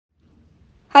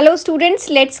Hello students,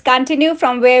 let's continue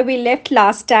from where we left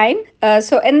last time.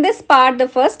 So in this part, the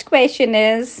first question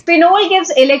is, Phenol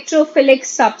gives electrophilic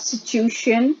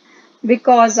substitution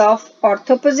because of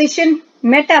orthoposition,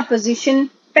 metaposition,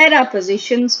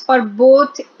 parapositions, or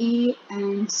both A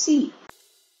and C.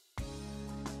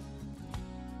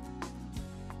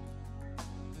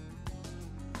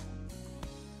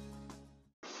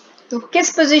 तो किस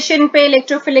position पे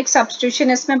electrophilic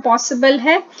substitution इसमें possible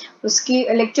है? उसकी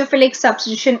electrophilic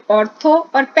substitution ortho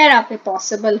और para पे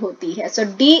possible होती है. सो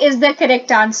D is the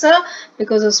correct answer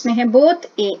because उसमें है both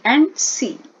A and C.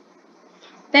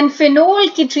 Then phenol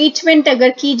की ट्रीटमेंट अगर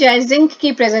की जाए जिंक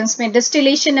की प्रेजेंस में,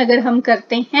 डिस्टिलेशन अगर हम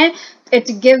करते हैं,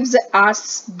 इट गिव्स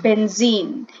अस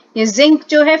बेंजीन. ये जिंक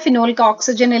जो है फिनोल का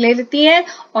ऑक्सीजन ले लेती है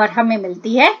और हमें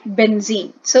मिलती है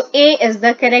benzene. So A is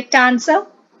the correct answer.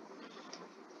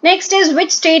 Next is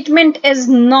which statement is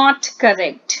not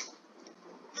correct?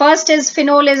 First is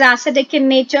phenol is acidic in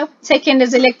nature. Second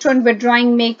is electron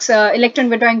withdrawing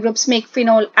groups make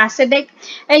phenol acidic.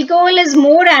 Alcohol is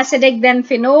more acidic than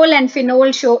phenol and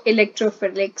phenol show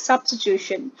electrophilic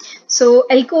substitution. So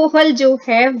alcohol जो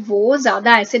है वो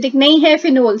ज़्यादा acidic नहीं है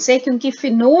phenol से, क्योंकि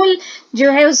phenol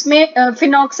जो है उसमें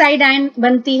phenoxide आयन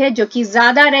बनती है जो कि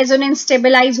ज़्यादा resonance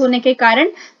stabilize होने के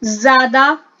कारण ज़्यादा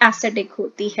acidic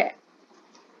होती है.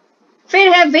 फिर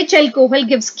है विच alcohol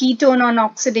gives ketone on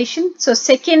oxidation. So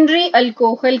secondary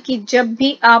alcohol की जब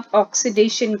भी आप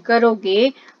ऑक्सीडेशन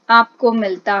करोगे आपको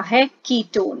मिलता है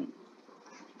कीटोन.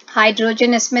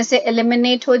 हाइड्रोजन इसमें से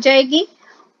एलिमिनेट हो जाएगी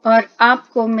और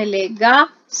आपको मिलेगा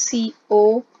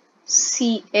COCH3.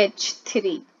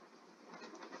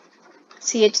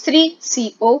 CH3,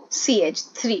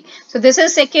 COCH3. So this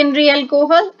is secondary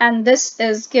alcohol and this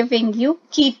is giving you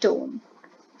ketone.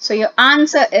 So your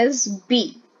answer is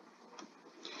B.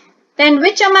 Then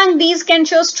which among these can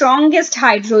show strongest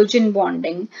hydrogen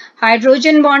bonding?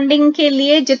 Hydrogen bonding के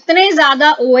लिए जितने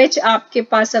ज्यादा OH आपके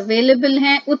पास available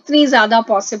हैं उतनी ज्यादा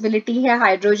possibility है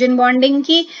hydrogen bonding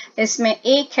की. इसमें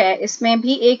एक है, इसमें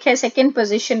भी एक है, सेकेंड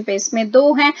पोजीशन पे इसमें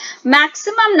दो हैं.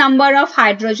 Maximum number of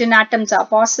hydrogen atoms are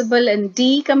possible in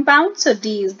D compound. So D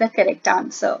is the correct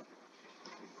answer.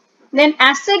 Then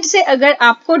acid से अगर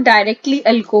आपको डायरेक्टली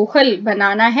अल्कोहल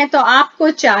बनाना है तो आपको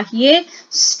चाहिए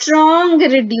स्ट्रॉन्ग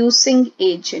रिड्यूसिंग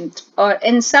एजेंट, और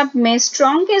इन सब में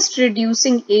स्ट्रॉन्गेस्ट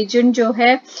रिड्यूसिंग एजेंट जो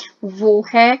है वो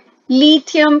है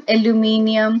lithium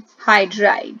aluminium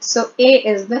hydride. So A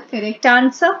is the correct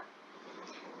answer.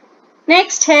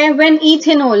 Next है when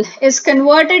ethanol is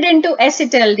converted into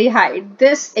acetaldehyde,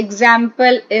 this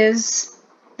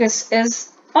is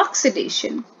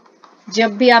oxidation.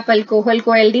 जब भी आप अल्कोहल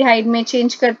को एल्डिहाइड में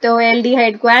चेंज करते हो,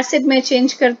 एल्डिहाइड को एसिड में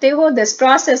चेंज करते हो, this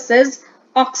process is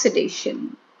oxidation.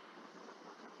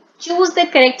 Choose the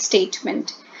correct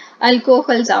statement.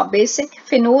 Alcohols are basic,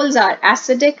 phenols are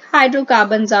acidic,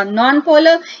 hydrocarbons are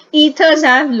non-polar, ethers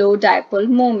have low dipole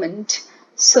moment.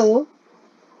 So,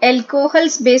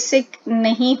 alcohols basic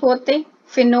नहीं होते,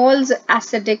 phenols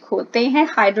acidic होते हैं,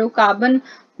 hydrocarbon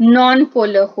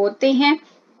non-polar होते हैं,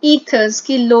 ethers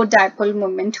की low dipole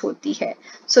moment होती है.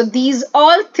 So these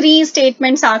all three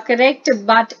statements are correct,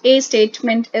 but A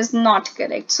statement is not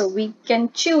correct. So we can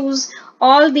choose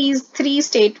all these three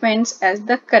statements as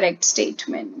the correct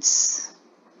statements.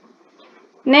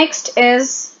 Next is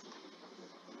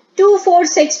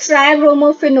 2,4,6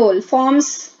 tribromophenol forms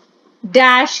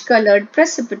dash colored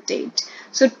precipitate.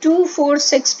 So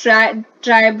 2,4,6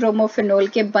 ट्राइब्रोमोफेनॉल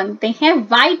के बनते हैं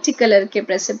white colour के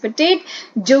precipitate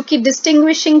जो कि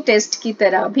distinguishing test की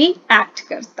तरह भी act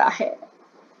करता है.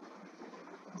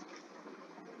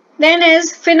 Then is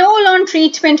phenol on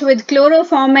treatment with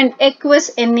chloroform and aqueous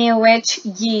NaOH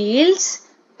yields.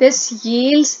 This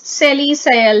yields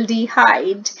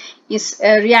acetaldehyde. इस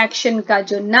रिएक्शन का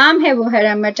जो नाम है वो है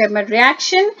Ramat-Ramat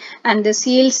reaction and this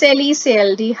yields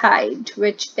acetaldehyde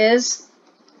which is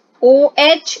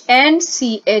OH and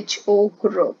CHO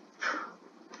group.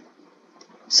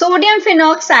 Sodium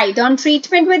phenoxide on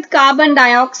treatment with carbon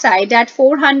dioxide at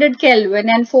 400 Kelvin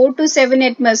and 4 to 7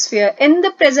 atmosphere in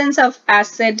the presence of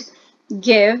acid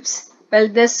gives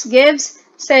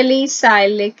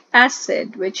salicylic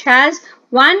acid which has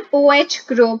one OH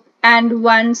group and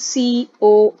one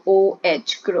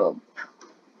COOH group.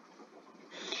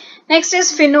 Next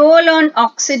is phenol on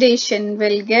oxidation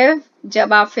will give,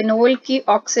 जब आप phenol की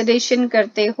oxidation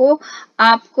करते हो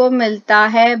आपको मिलता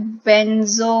है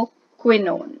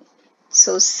benzoquinone.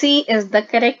 So C is the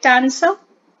correct answer.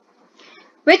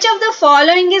 Which of the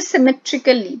following is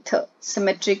symmetrical ether?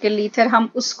 Symmetrical ether हम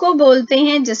उसको बोलते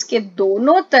हैं जिसके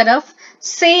दोनों तरफ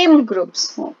सेम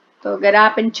ग्रुप्स हों. तो अगर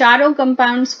आप इन चारों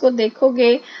कंपाउंड्स को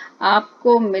देखोगे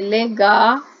आपको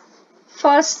मिलेगा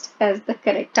first is the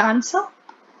correct answer.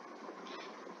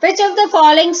 Which of the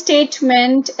following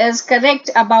statement is correct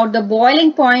about the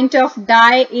boiling point of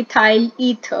diethyl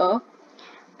ether?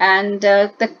 And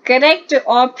the correct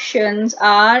options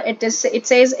are, it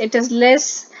says it is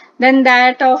less than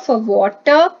that of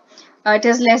water, it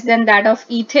is less than that of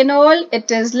ethanol,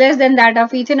 it is less than that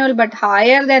of ethanol but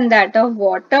higher than that of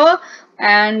water,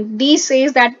 and D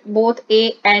says that both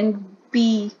A and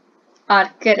B are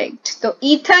correct. तो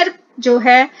ether जो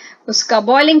है उसका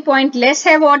boiling point less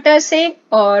है water से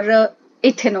और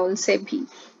ethanol से भी.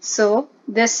 So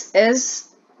this is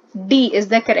D is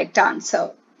the correct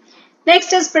answer.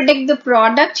 Next is predict the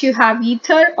product. You have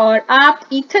ether और आप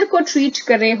ether को treat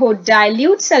कर रहे हो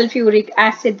dilute sulfuric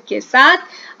acid के साथ,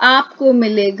 आपको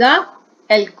मिलेगा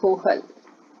alcohol.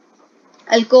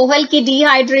 अल्कोहल की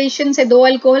डिहाइड्रेशन से, दो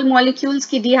अल्कोहल मॉलिक्यूल्स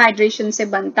की डिहाइड्रेशन से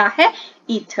बनता है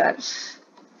ether.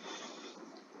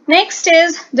 Next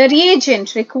is the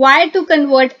reagent required to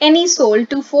convert anisole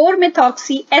to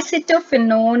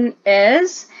 4-methoxyacetophenone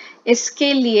is,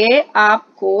 इसके लिए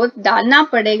आपको डालना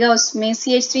पड़ेगा उसमें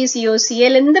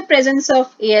CH3COCl in the presence of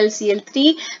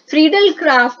AlCl3,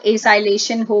 Friedel-Crafts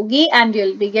acylation होगी and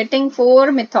you'll be getting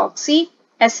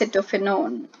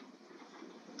 4-methoxyacetophenone.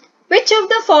 Which of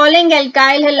the following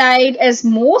alkyl halide is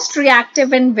most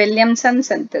reactive in Williamson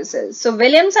synthesis? So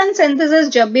Williamson synthesis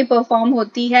जब भी perform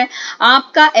होती है,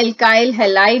 आपका alkyl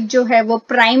halide जो है वो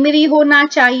primary होना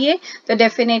चाहिए, तो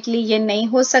definitely ये नहीं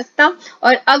हो सकता.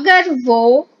 और अगर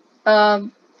वो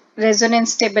resonance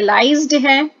stabilized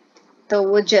है, तो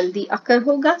वो जल्दी occur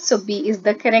होगा. So B is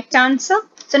the correct answer.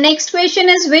 So next question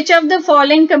is, which of the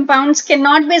following compounds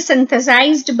cannot be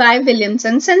synthesized by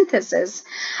Williamson synthesis?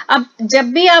 अब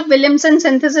जब भी आप Williamson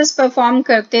synthesis perform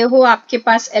करते हो, आपके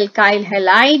पास alkyl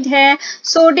halide है,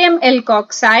 सोडियम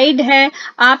एल्कोक्साइड है,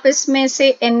 आप इसमें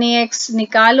से NaX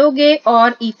निकालोगे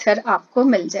और ईथर आपको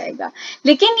मिल जाएगा.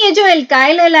 लेकिन ये जो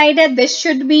alkyl halide है, this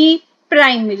should be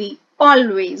primary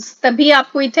always, तभी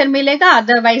आपको ईथर मिलेगा,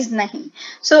 अदरवाइज नहीं.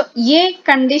 सो ये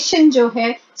कंडीशन जो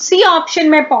है सी ऑप्शन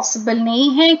में पॉसिबल नहीं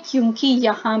है, क्योंकि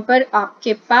यहाँ पर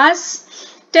आपके पास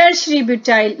टर्शरी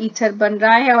ब्यूटाइल ईथर बन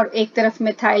रहा है और एक तरफ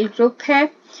मिथाइल ग्रुप है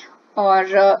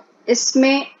और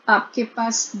इसमें आपके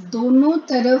पास दोनों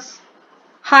तरफ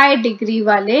हाई डिग्री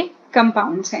वाले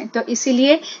कंपाउंड्स हैं, तो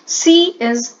इसीलिए C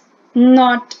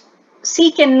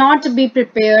can not be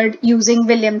prepared using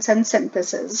Williamson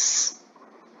synthesis.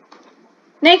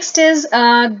 Next is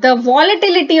the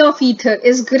volatility of ether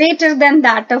is greater than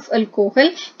that of alcohol,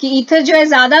 कि ether जो है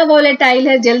ज़्यादा volatile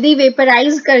है, जल्दी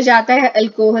vaporize कर जाता है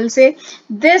alcohol से.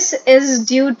 This is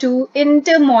due to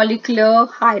intermolecular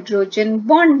hydrogen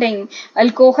bonding.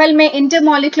 alcohol में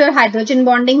intermolecular hydrogen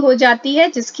bonding हो जाती है,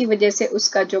 जिसकी वजह से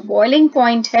उसका जो boiling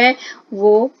point है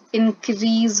वो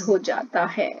increase हो जाता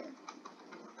है.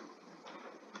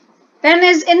 Then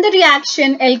is in the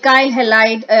reaction alkyl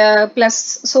halide plus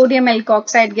sodium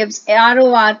alkoxide gives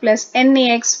ROR plus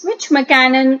NaX. Which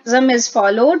mechanism is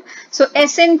followed? So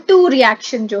SN2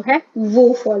 reaction जो है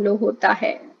वो follow होता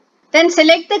है. Then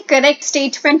select the correct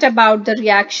statement about the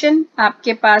reaction.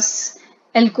 आपके पास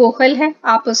alcohol है,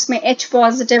 आप उसमें H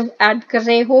positive add कर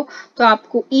रहे हो, तो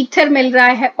आपको ईथर मिल रहा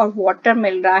है और वाटर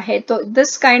मिल रहा है. तो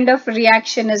this kind of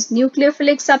reaction is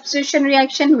nucleophilic substitution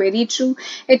reaction. Very true.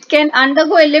 It can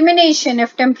undergo elimination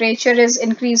if temperature is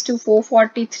increase to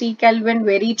 443 Kelvin.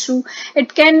 Very true.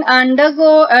 It can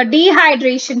undergo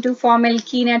dehydration to form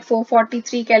alkene eight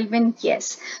 443 Kelvin. Yes.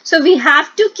 So we have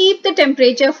to keep the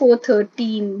temperature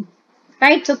 413.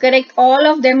 Right, so correct, all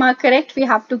of them are correct. We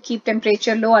have to keep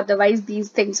temperature low, otherwise these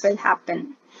things will happen.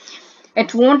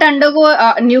 It won't undergo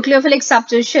nucleophilic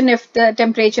substitution if the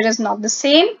temperature is not the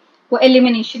same. वो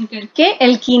elimination करके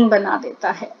alkene बना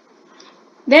देता है.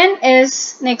 Then is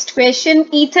next question.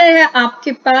 Ether है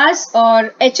आपके पास और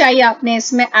HI आपने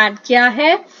इसमें add किया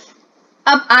है.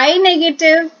 अब I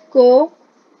negative को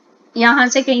यहाँ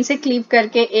से कहीं से क्लीव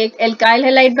करके एक alkyl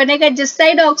halide बनेगा. जिस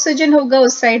साइड ऑक्सीजन होगा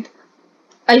उस साइड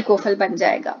अल्कोहल बन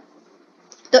जाएगा.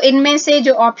 तो इनमें से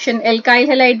जो ऑप्शन एल्काइल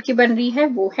हैलाइड की बन रही है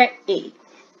वो है A.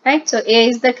 Right, so A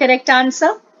is the correct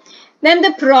answer. Then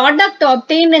the product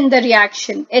obtained in the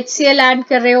reaction, HCl add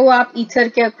कर रहे हो आप ईथर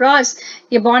के अक्रॉस,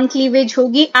 ये बॉन्ड क्लीवेज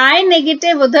होगी. I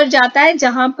नेगेटिव उधर जाता है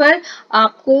जहां पर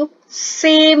आपको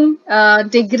सेम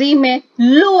डिग्री में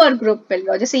लोअर ग्रुप मिल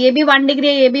रहा हो. जैसे ये भी 1 डिग्री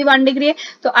है, ये भी 1 डिग्री है,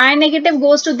 तो I negative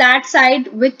goes to that side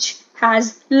which has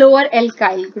lower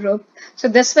alkyl group. So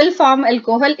this will form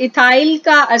alcohol. Ethyl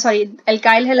का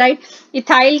alkyl halide.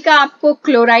 Ethyl का आपको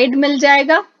क्लोराइड मिल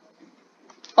जाएगा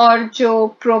और जो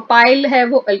प्रोपाइल है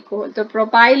वो अल्कोहल. तो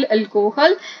propyl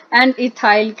alcohol and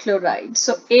ethyl chloride.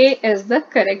 So A is the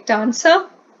correct answer.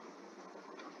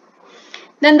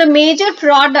 Then the major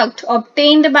product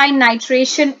obtained by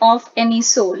nitration of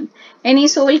anisole.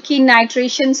 Anisole की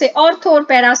नाइट्रेशन से ऑर्थो और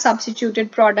पैरा सब्स्टिट्यूटेड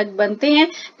प्रोडक्ट बनते हैं,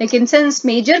 लेकिन सिंस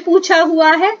मेजर पूछा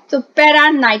हुआ है तो para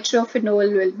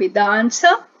nitrophenol will be the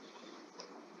answer.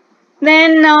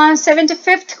 Then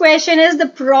 75th question is the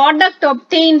product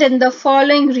obtained in the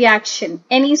following reaction.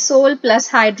 Anisole plus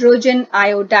hydrogen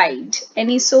iodide.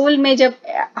 Anisole में जब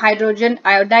हाइड्रोजन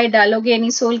आयोडाइड डालोगे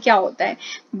एनिसोल क्या होता है?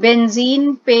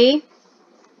 बेंजीन पे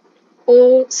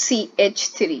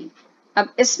OCH3.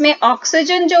 अब इसमें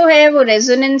ऑक्सीजन जो है वो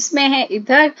रेजोनेंस में है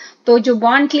इधर, तो जो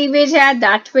बॉन्ड क्लीवेज है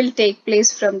that will take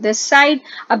place from this side.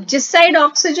 अब जिस साइड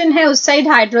ऑक्सीजन है उस साइड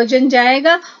हाइड्रोजन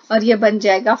जाएगा और ये बन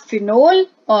जाएगा फिनोल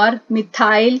और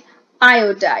methyl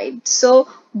iodide. So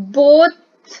both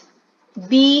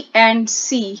B and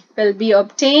C will be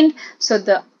obtained. So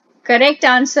the correct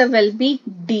answer will be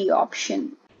D option.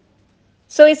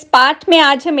 सो इस पार्ट में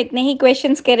आज हम इतने ही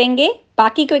क्वेश्चंस करेंगे,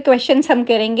 बाकी कोई क्वेश्चंस हम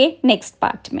करेंगे नेक्स्ट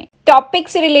पार्ट में. टॉपिक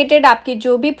से रिलेटेड आपके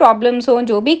जो भी प्रॉब्लम्स हो,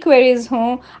 जो भी क्वेरीज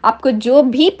हो, आपको जो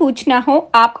भी पूछना हो,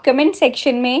 आप कमेंट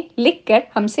सेक्शन में लिखकर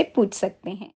हमसे पूछ सकते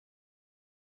हैं.